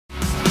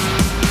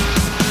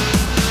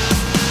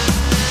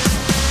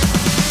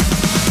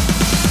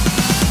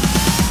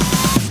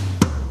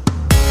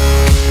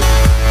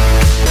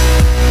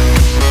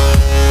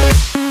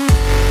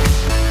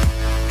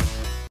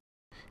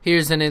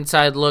Here's an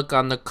inside look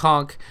on the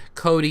Conq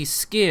Kodi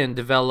skin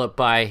developed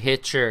by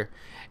Hitcher.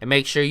 And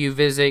make sure you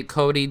visit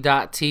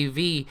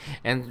Kodi.tv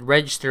and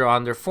register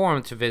on their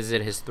forum to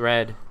visit his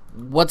thread.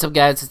 What's up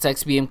guys, it's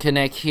XBM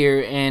Connect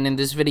here, and in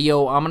this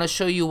video I'm going to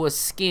show you a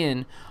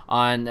skin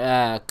on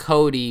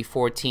Kodi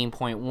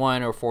 14.1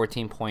 or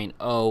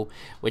 14.0,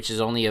 which is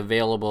only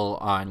available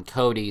on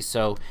Kodi.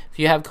 So if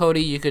you have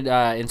Kodi, you could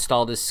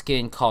install this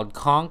skin called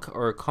Conq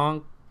or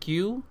Conq.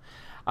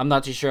 I'm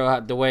not too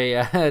sure the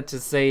way to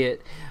say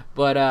it,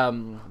 but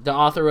the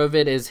author of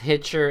it is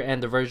Hitcher,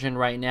 and the version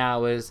right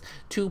now is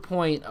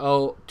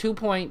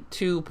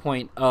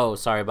 2.2.0.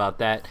 Sorry about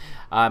that.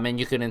 And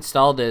you can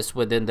install this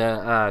within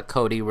the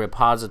Kodi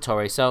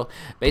repository. So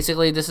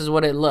basically, this is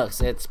what it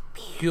looks. It's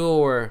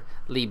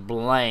purely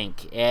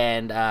blank,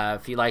 and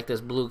if you like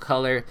this blue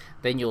color,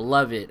 then you'll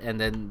love it. And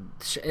then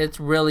it's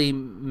really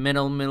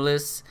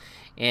minimalist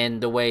in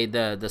the way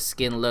the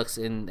skin looks,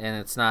 and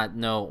it's not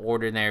no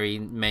ordinary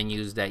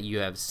menus that you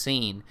have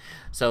seen.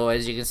 So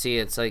as you can see,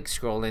 it's like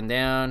scrolling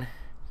down.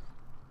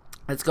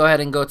 Let's go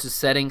ahead and go to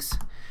settings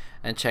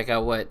and check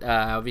out what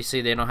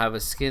obviously they don't have a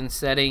skin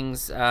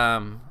settings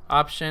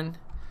option,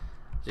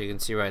 as you can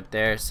see right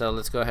there. So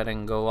let's go ahead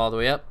and go all the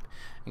way up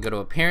and go to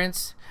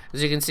appearance.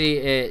 As you can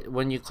see,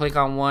 when you click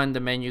on one, the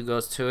menu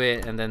goes to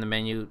it, and then the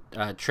menu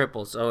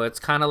triples. So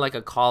it's kind of like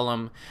a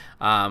column,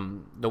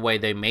 the way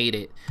they made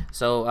it.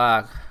 So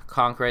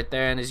Conq right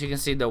there, and as you can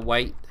see, the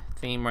white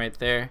theme right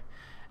there,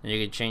 and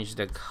you can change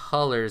the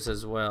colors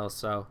as well.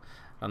 So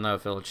I don't know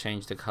if it'll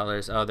change the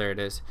colors. Oh, there it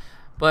is.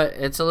 But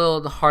it's a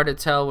little hard to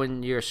tell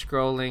when you're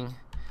scrolling,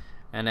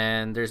 and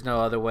then there's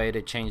no other way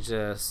to change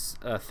the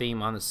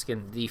theme on the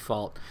skin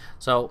default.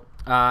 So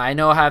I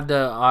know I have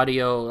the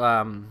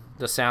audio,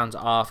 the sounds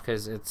off,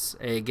 because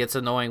it gets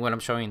annoying when I'm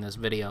showing this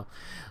video.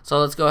 So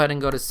let's go ahead and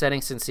go to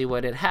settings and see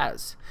what it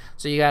has.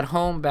 So you got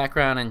home,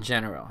 background, and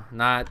general.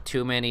 Not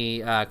too many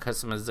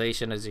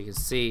customization, as you can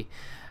see.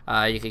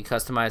 You can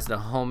customize the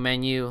home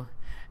menu,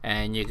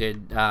 and you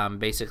could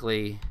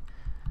basically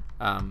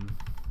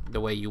the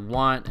way you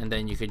want, and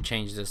then you could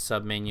change the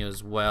sub menu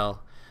as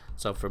well.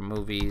 So for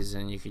movies,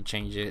 and you could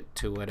change it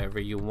to whatever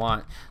you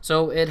want.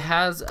 So it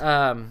has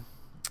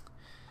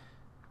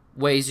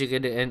ways you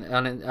could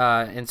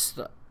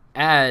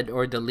add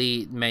or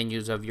delete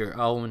menus of your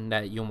own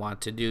that you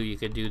want to do. You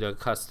could do the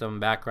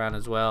custom background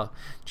as well,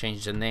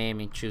 change the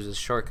name and choose a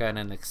shortcut,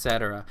 and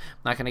etc. I'm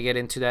not going to get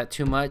into that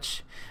too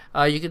much.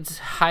 You could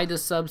hide the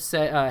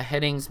subset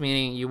headings,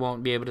 meaning you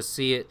won't be able to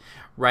see it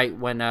right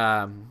when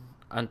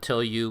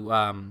until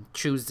you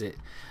choose it.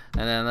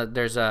 And then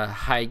there's a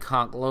hide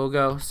Conq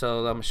logo, so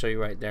I'm going to show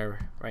you right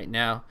there right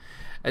now.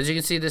 As you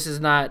can see, this is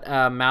not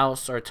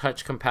mouse or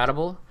touch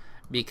compatible,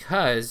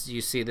 because you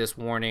see this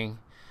warning,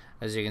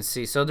 as you can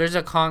see. So there's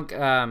a Conq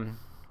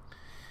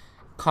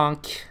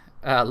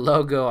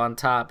logo on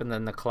top, and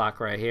then the clock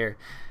right here.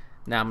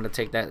 Now I'm going to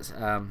take that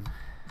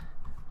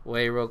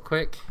away real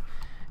quick,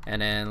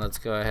 and then let's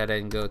go ahead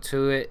and go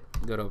to it.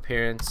 Go to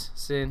appearance,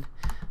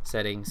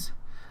 settings.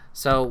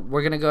 So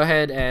we're gonna go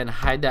ahead and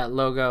hide that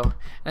logo.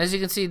 And as you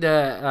can see,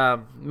 the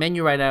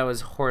menu right now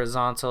is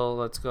horizontal.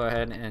 Let's go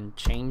ahead and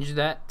change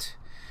that,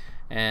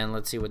 and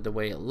let's see what the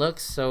way it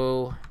looks.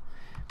 So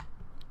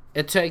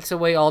it takes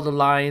away all the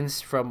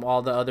lines from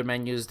all the other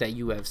menus that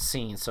you have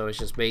seen. So it's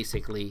just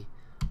basically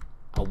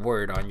a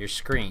word on your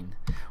screen,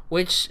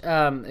 which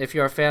if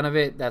you're a fan of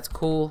it, that's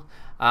cool.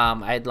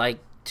 I'd like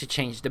to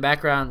change the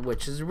background,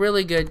 which is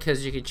really good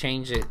because you can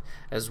change it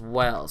as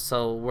well.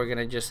 So we're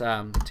gonna just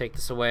take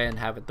this away and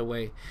have it the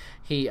way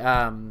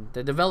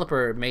the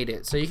developer made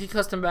it. So you can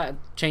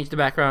change the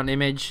background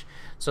image,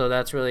 so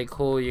that's really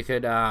cool. You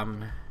could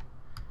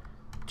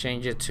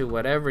change it to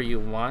whatever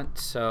you want,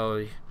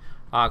 so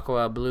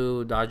aqua,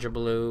 blue, dodger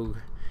blue,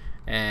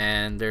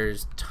 and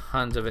there's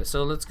tons of it.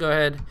 So let's go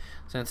ahead,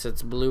 since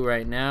it's blue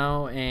right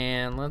now,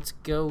 and let's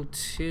go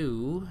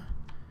to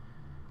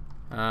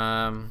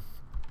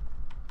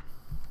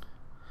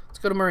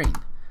go to marine,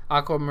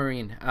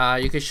 aquamarine.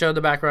 You can show the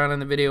background in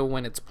the video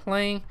when it's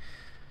playing,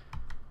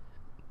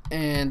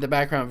 and the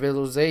background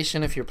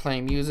visualization if you're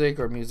playing music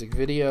or music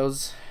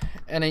videos.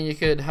 And then you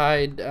could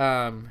hide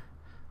the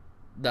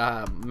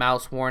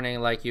mouse warning,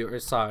 like you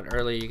saw it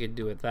earlier. You could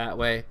do it that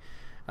way.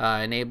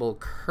 Enable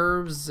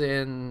curves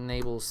and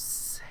enable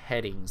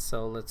headings.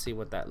 So let's see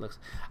what that looks.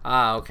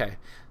 Okay.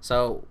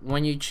 So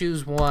when you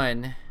choose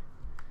one,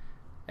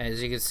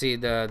 as you can see,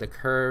 the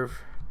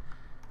curve,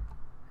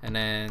 and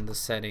then the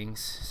settings.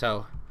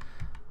 So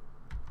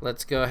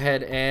let's go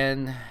ahead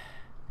and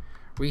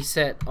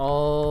reset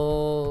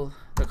all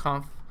the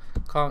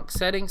Conq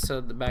settings,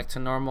 so back to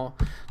normal.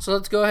 So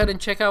let's go ahead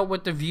and check out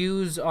what the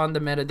views on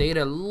the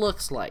metadata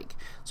looks like.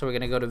 So we're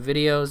gonna go to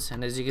videos,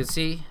 and as you can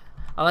see,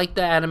 I like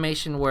the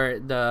animation where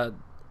the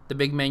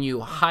big menu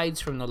hides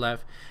from the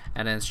left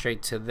and then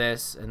straight to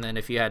this. And then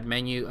if you had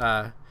menu,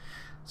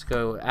 let's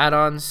go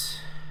add-ons.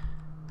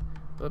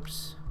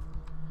 Whoops.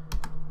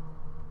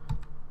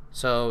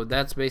 So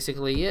that's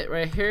basically it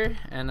right here,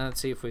 and let's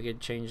see if we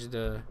could change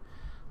the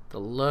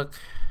look.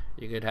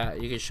 You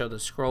could show the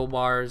scroll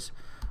bars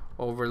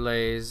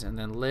overlays, and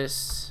then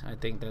lists. I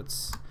think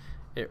that's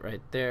it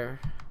right there.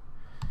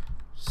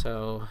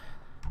 So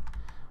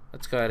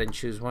let's go ahead and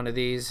choose one of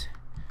these.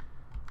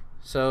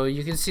 So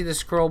you can see the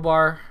scroll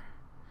bar.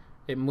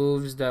 It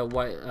moves the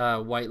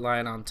white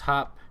line on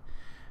top,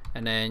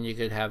 and then you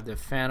could have the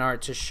fan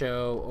art to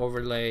show,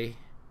 overlay,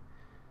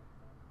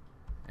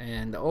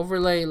 and the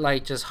overlay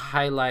like just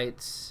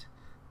highlights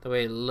the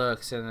way it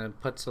looks, and it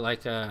puts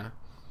like a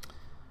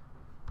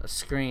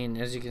screen,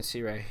 as you can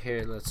see right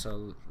here. Let's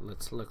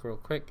look real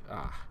quick.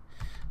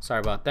 Sorry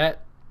about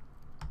that.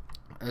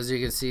 As you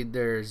can see,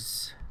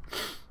 there's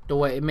the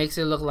way it makes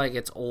it look like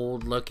it's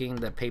old looking,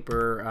 the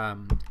paper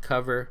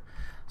cover.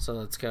 So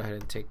let's go ahead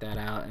and take that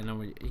out, and then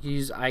we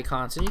use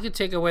icons, and you can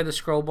take away the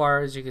scroll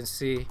bar, as you can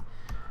see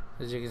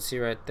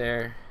right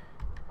there.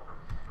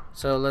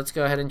 So let's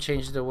go ahead and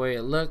change the way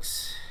it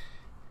looks.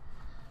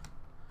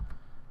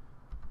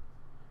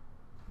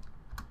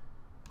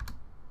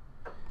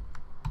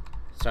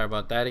 Sorry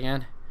about that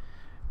again.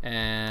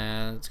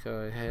 And let's go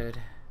ahead.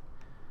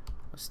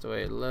 That's the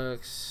way it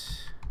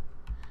looks.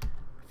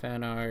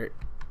 Fan art.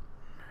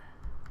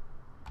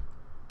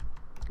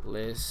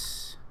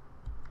 List.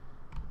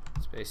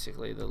 It's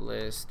basically the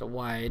list, the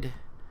wide.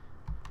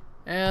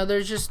 And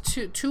there's just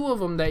two of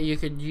them that you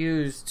could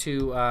use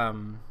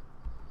to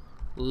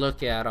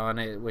look at on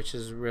it, which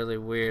is really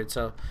weird.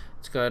 So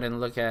let's go ahead and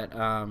look at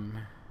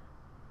one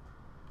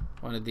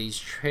of these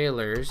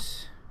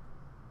trailers,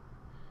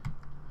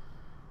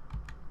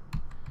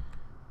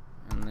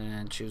 and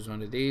then choose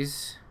one of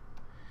these,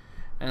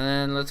 and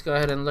then let's go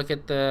ahead and look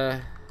at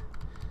the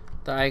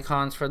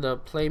icons for the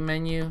play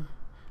menu,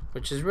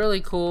 which is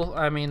really cool.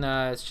 I mean,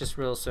 it's just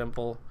real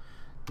simple,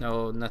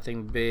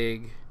 nothing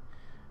big,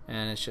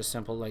 and it's just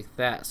simple like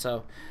that.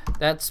 So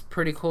that's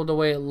pretty cool the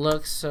way it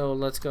looks. So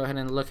let's go ahead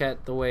and look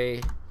at the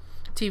way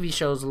TV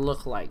shows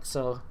look like.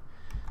 So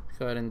let's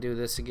go ahead and do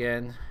this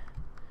again,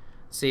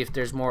 see if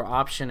there's more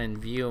option in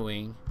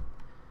viewing.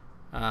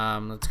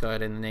 Let's go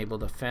ahead and enable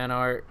the fan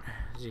art.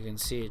 As you can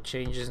see, it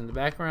changes in the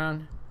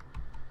background.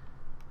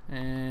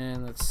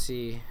 And let's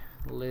see,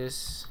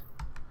 list.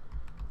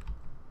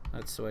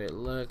 That's the way it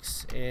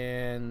looks.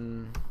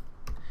 And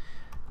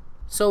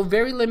so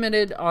very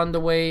limited on the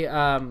way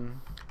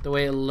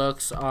it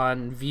looks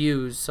on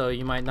views, so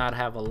you might not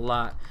have a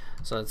lot.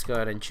 So let's go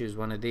ahead and choose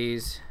one of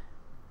these.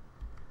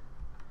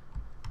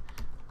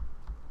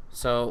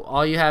 So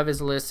all you have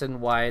is list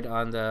and wide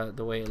on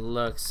the way it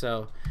looks.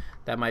 So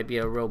that might be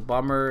a real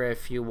bummer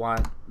if you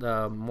want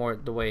more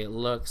the way it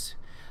looks.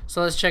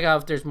 So let's check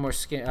out if there's more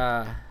skin.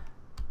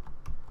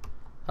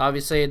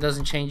 Obviously, it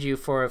doesn't change you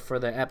for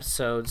the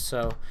episodes,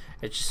 so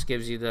it just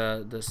gives you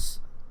this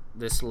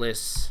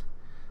list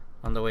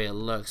on the way it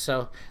looks.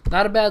 So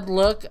not a bad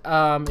look.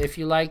 If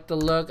you like the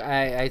look,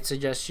 I'd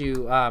suggest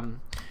you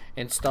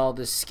install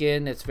this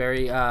skin. It's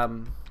very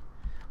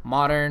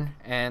modern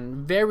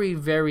and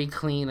very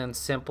clean and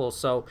simple.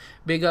 So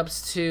big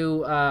ups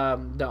to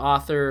the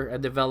author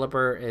and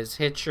developer is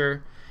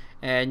Hitcher,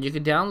 and you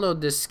can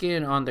download this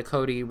skin on the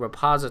Kodi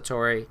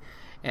repository,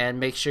 and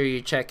make sure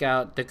you check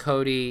out the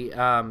Kodi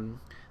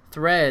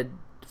thread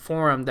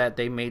forum that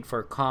they made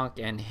for Conq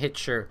and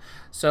Hitcher.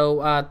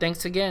 So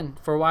thanks again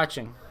for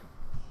watching.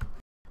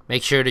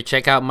 Make sure to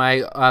check out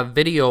my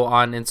video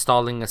on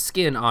installing a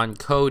skin on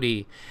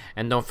Kodi,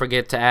 and don't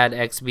forget to add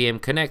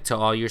XBM Connect to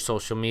all your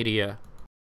social media.